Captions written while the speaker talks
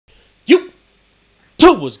You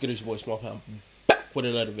too, what's good? It's your boy Small Pound back with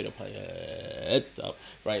another video.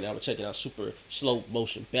 Right now we're checking out super slow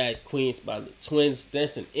motion Bad Queens by the twins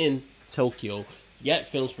dancing in Tokyo. YAK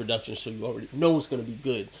Films production, so you already know it's gonna be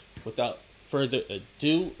good. Without further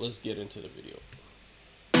ado, let's get into the video.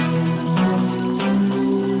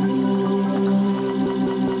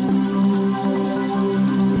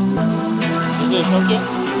 Is it in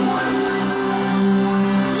Tokyo?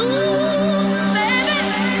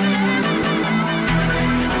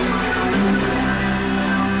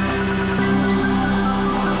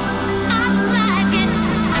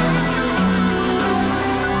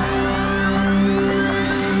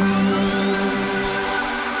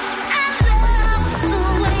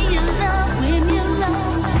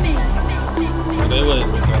 It was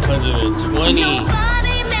 120.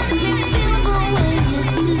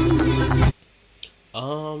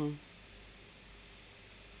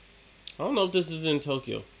 I don't know if this is in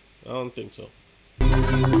Tokyo. I don't think so.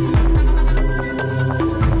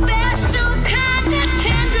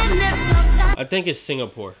 I think it's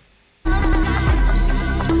Singapore. But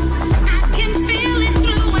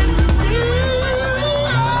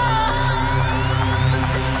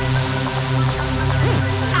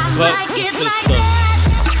it's just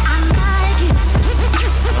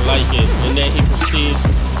I like it. And then he proceeds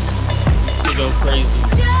to go crazy.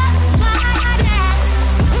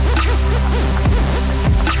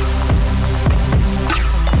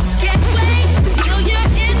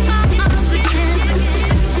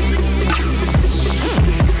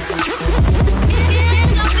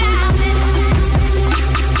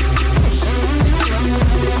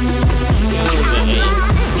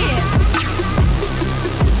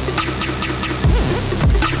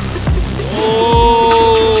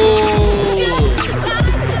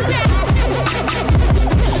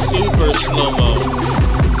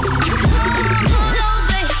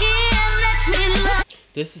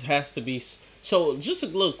 This has to be so. Just a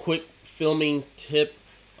little quick filming tip.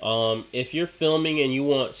 If you're filming and you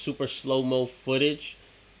want super slow-mo footage,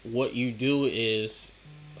 what you do is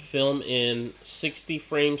film in 60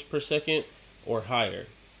 frames per second or higher.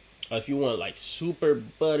 If you want like super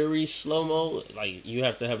buttery slow-mo, like you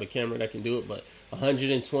have to have a camera that can do it, but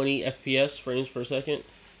 120 FPS frames per second,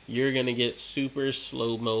 you're gonna get super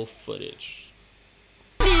slow-mo footage.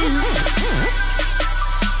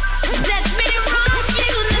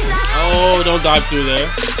 Oh, don't dive through there.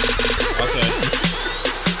 Okay.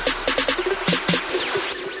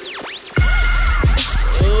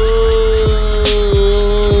 Ooh.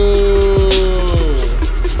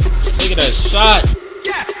 Look at that shot.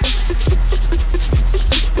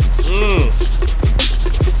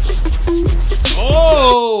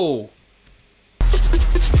 Oh.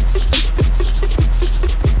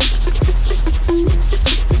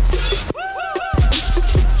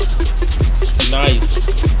 Nice.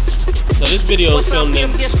 So this video is filmed in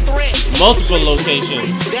multiple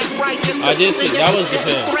locations. I did see that was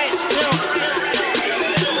Japan.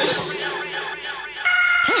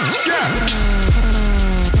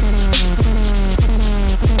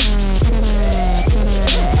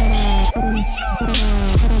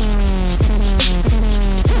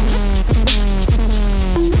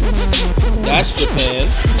 That's Japan.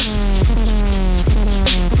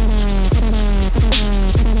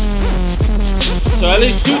 So at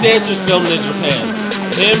least two dancers filmed in Japan.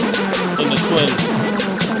 Him and the twins.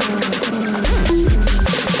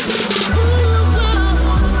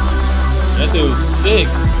 That dude's sick.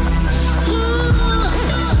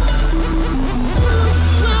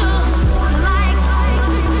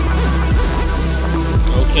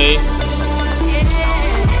 Okay.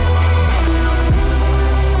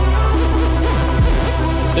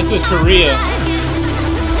 This is Korea.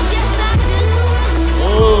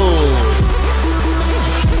 Oh.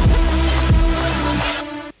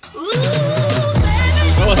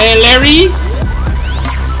 Oh, hey, Larry.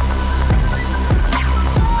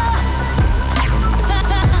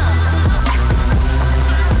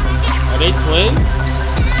 Are they twins?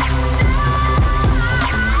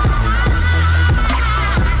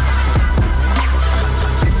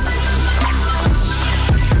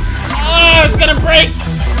 Oh, it's gonna break.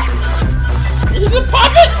 Is it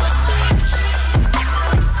popping?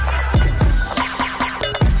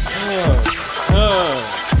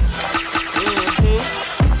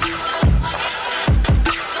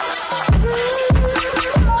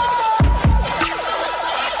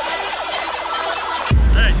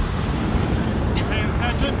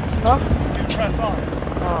 Huh? You press on.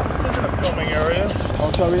 This isn't a filming area.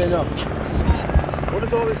 Oh, so we didn't know. What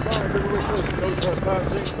is all this about? No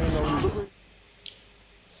trespassing.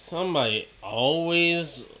 Somebody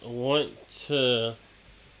always want to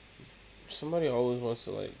somebody always wants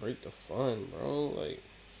to like break the fun, bro. Like,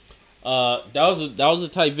 that was a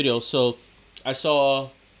tight video. So I saw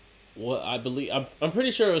what I believe. I'm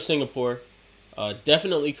pretty sure it was Singapore.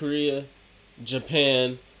 Definitely Korea,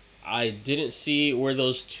 Japan. I didn't see where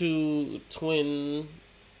those two twin.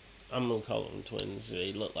 I'm gonna call them twins.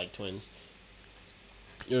 They look like twins.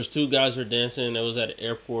 There was two guys who were dancing. It was at an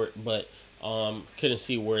airport, but couldn't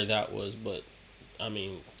see where that was. But I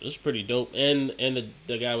mean, it was pretty dope. And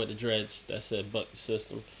the guy with the dreads that said "Buck the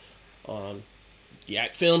System."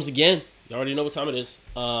 YAK Films again. You already know what time it is.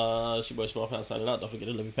 It's your boy Small Pound signing out. Don't forget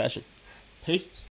to live your passion. Peace.